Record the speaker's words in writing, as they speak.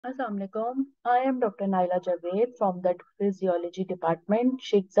Assalamualaikum. I am Dr. Naila Javed from the Physiology Department,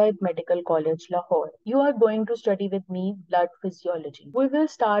 Sheikh Zayed Medical College, Lahore. You are going to study with me blood physiology. We will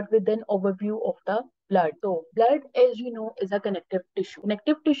start with an overview of the blood. So, blood, as you know, is a connective tissue.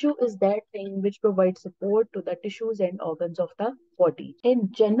 Connective tissue is that thing which provides support to the tissues and organs of the body. In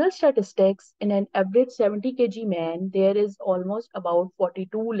general statistics, in an average 70 kg man, there is almost about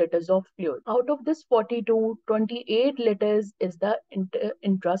 42 liters of fluid. Out of this 42, 28 liters is the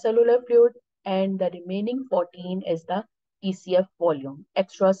intracellular fluid, and the remaining 14 is the ECF volume,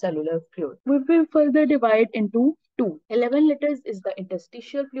 extracellular fluid. We will further divide into two. 11 liters is the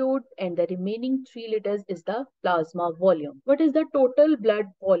interstitial fluid, and the remaining 3 liters is the plasma volume. What is the total blood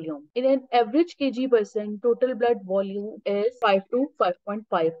volume? In an average kg person, total blood volume is 5 to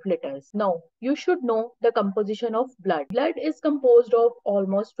 5.5 liters. Now, you should know the composition of blood. Blood is composed of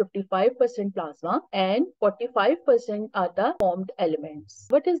almost 55% plasma and 45% are the formed elements.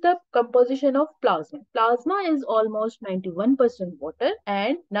 What is the composition of plasma? Plasma is almost 91% water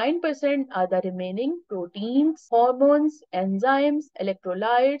and 9% are the remaining proteins, hormones, enzymes,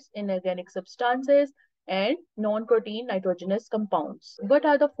 electrolytes, inorganic substances, and non-protein nitrogenous compounds. What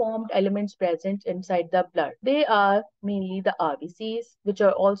are the formed elements present inside the blood? They are mainly the RBCs, which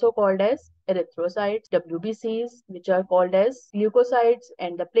are also called as erythrocytes, WBCs, which are called as leukocytes,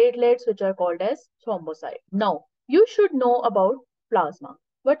 and the platelets, which are called as thrombocytes. Now, you should know about plasma.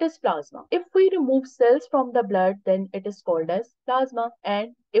 What is plasma? If we remove cells from the blood, then it is called as plasma.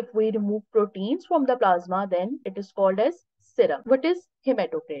 And if we remove proteins from the plasma, then it is called as serum. What is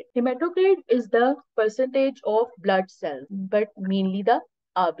hematocrit? Hematocrit is the percentage of blood cells, but mainly the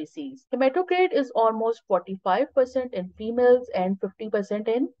RBCs. Hematocrit is almost 45% in females and 50%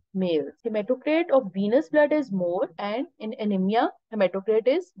 in males. Hematocrit of venous blood is more, and in anemia, hematocrit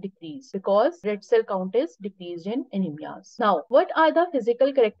is decreased because red cell count is decreased in anemias. Now, what are the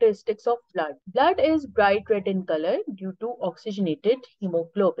physical characteristics of blood? Blood is bright red in color due to oxygenated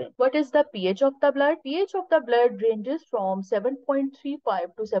hemoglobin. What is the pH of the blood? pH of the blood ranges from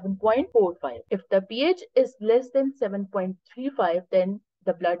 7.35 to 7.45. If the pH is less than 7.35, then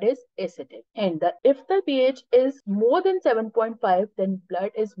the blood is acidic. And if the pH is more than 7.5, then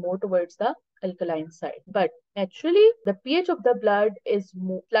blood is more towards the alkaline side. But actually, the pH of the blood is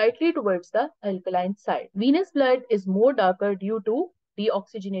slightly towards the alkaline side. Venous blood is more darker due to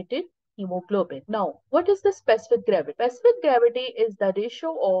deoxygenated hemoglobin. Now, what is the specific gravity? Specific gravity is the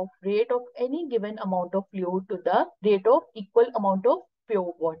ratio of rate of any given amount of fluid to the rate of equal amount of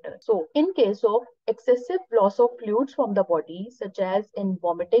pure water. So, in case of excessive loss of fluids from the body, such as in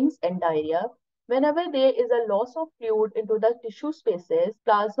vomitings and diarrhea, whenever there is a loss of fluid into the tissue spaces,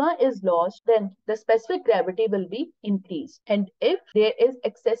 plasma is lost, then the specific gravity will be increased. And if there is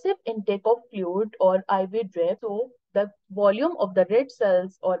excessive intake of fluid or IV drip, so the volume of the red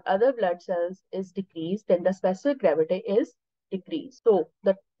cells or other blood cells is decreased, then the specific gravity is decreased. So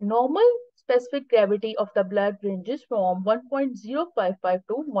the normal specific gravity of the blood ranges from 1.055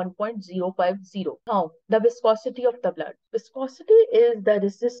 to 1.050. Now, the viscosity of the blood. Viscosity is the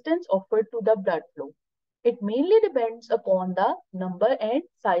resistance offered to the blood flow. It mainly depends upon the number and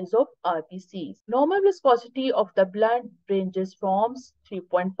size of RBCs. Normal viscosity of the blood ranges from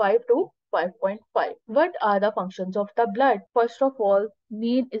 3.5 to 5.5. What are the functions of the blood? First of all,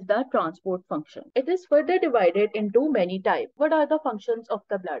 main is the transport function. It is further divided into many types. What are the functions of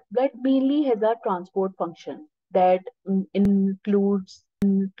the blood? Blood mainly has a transport function that includes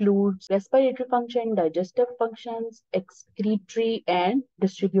respiratory function, digestive functions, excretory, and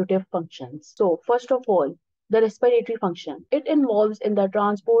distributive functions. So, first of all, the respiratory function. It involves in the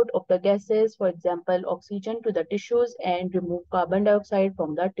transport of the gases, for example, oxygen to the tissues and remove carbon dioxide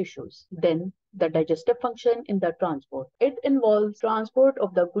from the tissues. Then the digestive function in the transport. It involves transport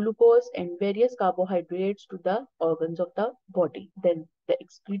of the glucose and various carbohydrates to the organs of the body. Then the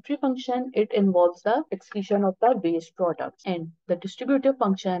excretory function, it involves the excretion of the waste products. And the distributive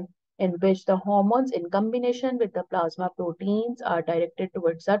function, in which the hormones in combination with the plasma proteins are directed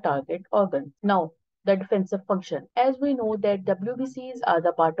towards the target organ. Now, the defensive function. As we know that WBCs are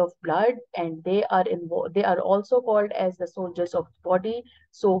the part of blood and they are also called as the soldiers of the body.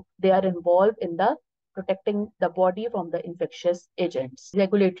 So they are involved in the protecting the body from the infectious agents.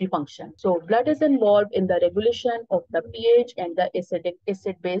 Regulatory function. So blood is involved in the regulation of the pH and the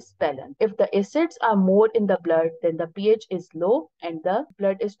acid-base balance. If the acids are more in the blood, then the pH is low and the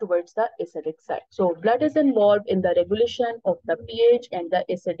blood is towards the acidic side. So blood is involved in the regulation of the pH and the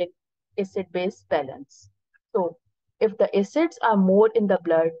acid-base balance. So if the acids are more in the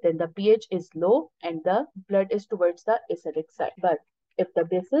blood, then the pH is low and the blood is towards the acidic side. But if the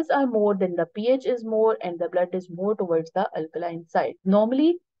bases are more, then the pH is more and the blood is more towards the alkaline side.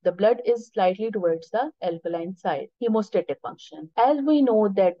 Normally, the blood is slightly towards the alkaline side. Hemostatic function. As we know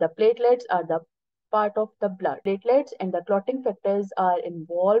that the platelets are the part of the blood. Platelets and the clotting factors are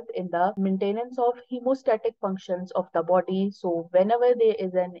involved in the maintenance of hemostatic functions of the body. So whenever there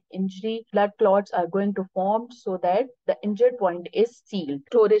is an injury, blood clots are going to form so that the injured point is sealed.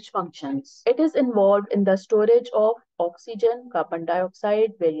 Storage functions. It is involved in the storage of oxygen, carbon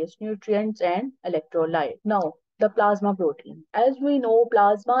dioxide, various nutrients and electrolyte. Now, the plasma protein. As we know,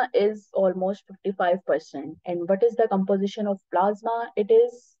 plasma is almost 55%. And what is the composition of plasma? It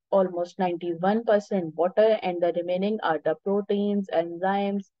is almost 91% water, and the remaining are the proteins,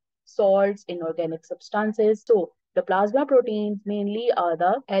 enzymes, salts, inorganic substances. So, the plasma proteins mainly are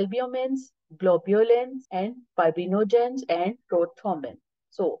the albumins, globulins, and fibrinogens and prothrombin.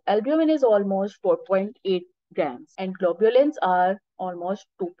 So, albumin is almost 4.8 grams, and globulins are almost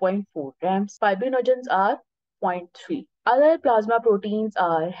 2.4 grams. Fibrinogens are 0.3. Other plasma proteins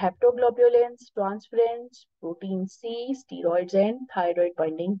are haptoglobulins, transferrins, protein C, steroids, and thyroid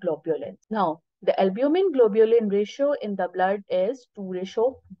binding globulins. Now, the albumin globulin ratio in the blood is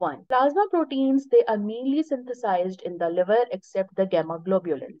 2:1. Plasma proteins, they are mainly synthesized in the liver except the gamma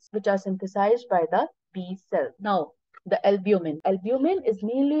globulins, which are synthesized by the B cell. Now, the albumin. Albumin is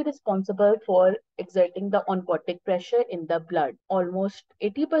mainly responsible for exerting the oncotic pressure in the blood. Almost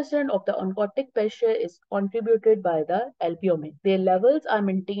 80% of the oncotic pressure is contributed by the albumin. Their levels are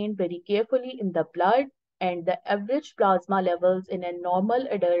maintained very carefully in the blood, and the average plasma levels in a normal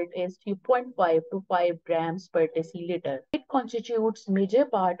adult is 3.5 to 5 grams per deciliter. It constitutes major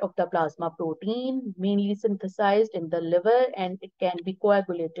part of the plasma protein, mainly synthesized in the liver, and it can be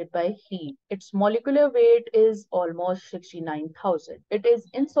coagulated by heat. Its molecular weight is almost 69,000. It is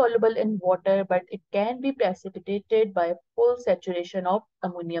insoluble in water, but it can be precipitated by full saturation of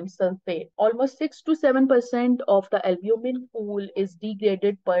ammonium sulfate. Almost 6 to 7% of the albumin pool is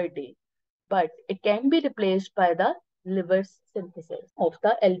degraded per day, but it can be replaced by the liver synthesis of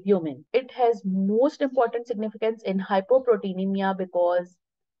the albumin. It has most important significance in hypoproteinemia because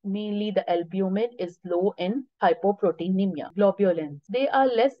mainly the albumin is low in hypoproteinemia. Globulins. They are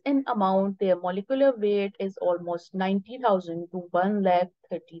less in amount. Their molecular weight is almost 90,000 to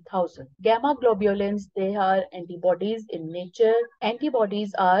 130,000. Gamma globulins, they are antibodies in nature.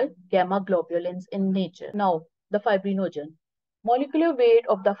 Antibodies are gamma globulins in nature. Now, the fibrinogen. Molecular weight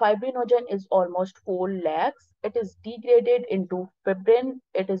of the fibrinogen is almost 4 lakhs. It is degraded into fibrin.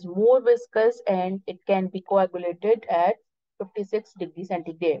 It is more viscous and it can be coagulated at 56 degrees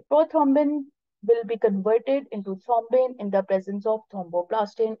centigrade. Prothrombin will be converted into thrombin in the presence of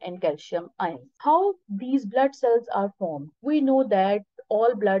thromboplastin and calcium ions. How these blood cells are formed? We know that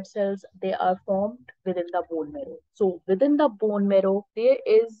all blood cells, they are formed within the bone marrow. So within the bone marrow, there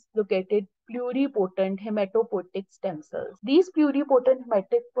is located pluripotent hematopoietic stem cells. These pluripotent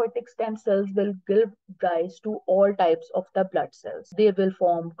hematopoietic stem cells will give rise to all types of the blood cells. They will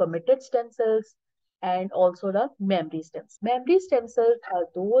form committed stem cells and also the memory stem cells. Memory stem cells are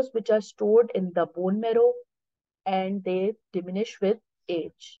those which are stored in the bone marrow and they diminish with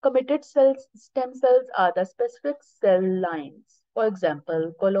age. Committed stem cells are the specific cell lines. For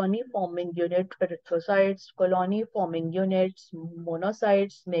example, colony-forming unit erythrocytes, colony-forming units,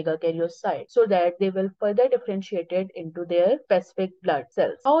 monocytes, megakaryocytes, so that they will further differentiated into their specific blood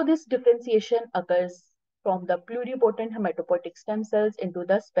cells. How this differentiation occurs from the pluripotent hematopoietic stem cells into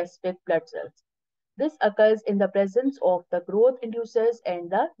the specific blood cells. This occurs in the presence of the growth inducers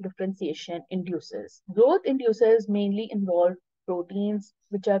and the differentiation inducers. Growth inducers mainly involve proteins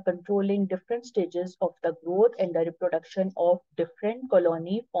which are controlling different stages of the growth and the reproduction of different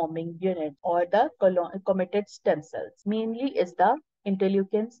colony forming units or the committed stem cells. Mainly is the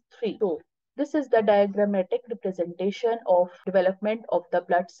interleukins 3. So, this is the diagrammatic representation of development of the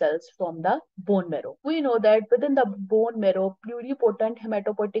blood cells from the bone marrow. We know that within the bone marrow, pluripotent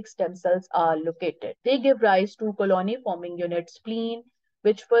hematopoietic stem cells are located. They give rise to colony-forming unit spleen,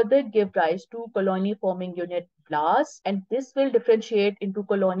 which further give rise to colony-forming unit blast, and this will differentiate into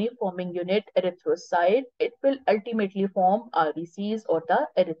colony-forming unit erythrocyte. It will ultimately form RBCs or the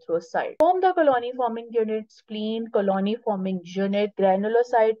erythrocyte. From the colony-forming unit spleen, colony-forming unit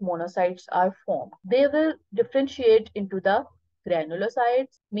granulocyte, monocytes are formed. They will differentiate into the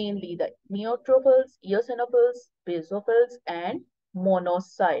granulocytes, mainly the neutrophils, eosinophils, basophils, and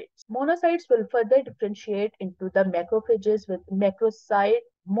monocytes. Monocytes will further differentiate into the macrophages with macrocyte.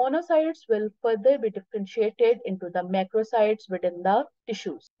 Monocytes will further be differentiated into the macrocytes within the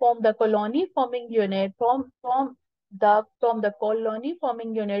tissues. From the colony forming unit, from the colony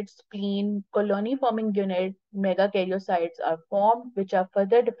forming unit spleen, colony forming unit megakaryocytes are formed, which are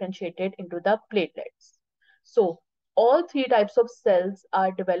further differentiated into the platelets. So All three types of cells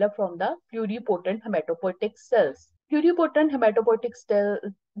are developed from the pluripotent hematopoietic cells. Pluripotent hematopoietic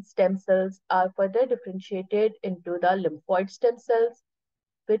stem cells are further differentiated into the lymphoid stem cells,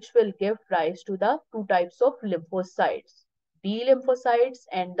 which will give rise to the two types of lymphocytes, B lymphocytes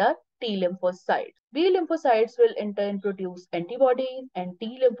and the T lymphocytes. B lymphocytes will in turn produce antibodies and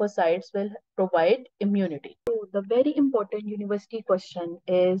T lymphocytes will provide immunity. So the very important university question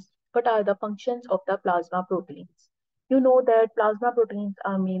is, what are the functions of the plasma proteins? You know that plasma proteins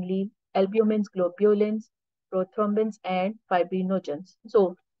are mainly albumins, globulins, prothrombins, and fibrinogens.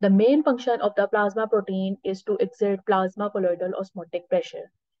 So the main function of the plasma protein is to exert plasma colloidal osmotic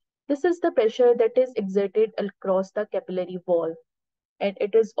pressure. This is the pressure that is exerted across the capillary wall, and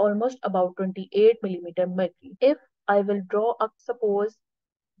it is almost about 28 millimeter mercury. If I will draw up, suppose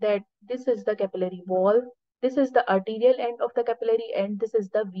that this is the capillary wall, this is the arterial end of the capillary, and this is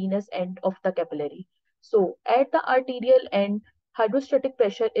the venous end of the capillary. So at the arterial end, hydrostatic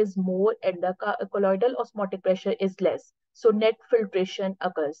pressure is more and the colloidal osmotic pressure is less. So net filtration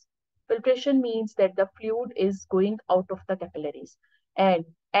occurs. Filtration means that the fluid is going out of the capillaries. And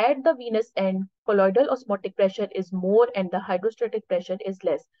at the venous end, colloidal osmotic pressure is more and the hydrostatic pressure is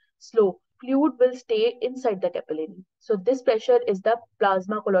less. Slow fluid will stay inside the capillary. So this pressure is the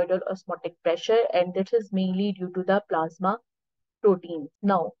plasma colloidal osmotic pressure, and this is mainly due to the plasma protein.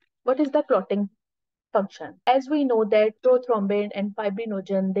 Now, what is the clotting function? As we know that prothrombin and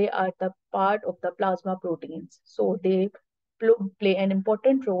fibrinogen, they are the part of the plasma proteins. So they play an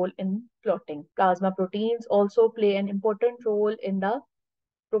important role in clotting. Plasma proteins also play an important role in the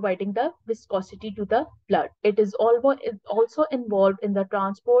providing the viscosity to the blood. It is also involved in the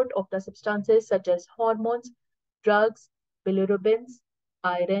transport of the substances such as hormones, drugs, bilirubins,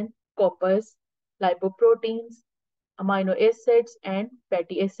 iron, coppers, lipoproteins, amino acids, and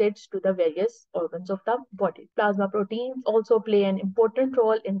fatty acids to the various organs of the body. Plasma proteins also play an important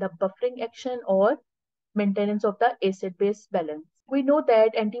role in the buffering action or maintenance of the acid-base balance. We know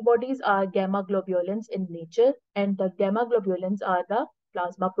that antibodies are gamma globulins in nature, and the gamma globulins are the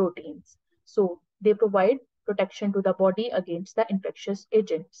plasma proteins. So they provide protection to the body against the infectious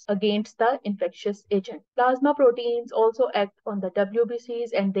agents. Plasma proteins also act on the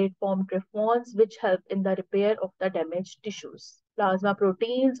WBCs and they form griffons which help in the repair of the damaged tissues. Plasma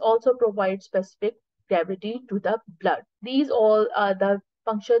proteins also provide specific gravity to the blood. These all are the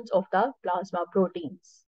functions of the plasma proteins.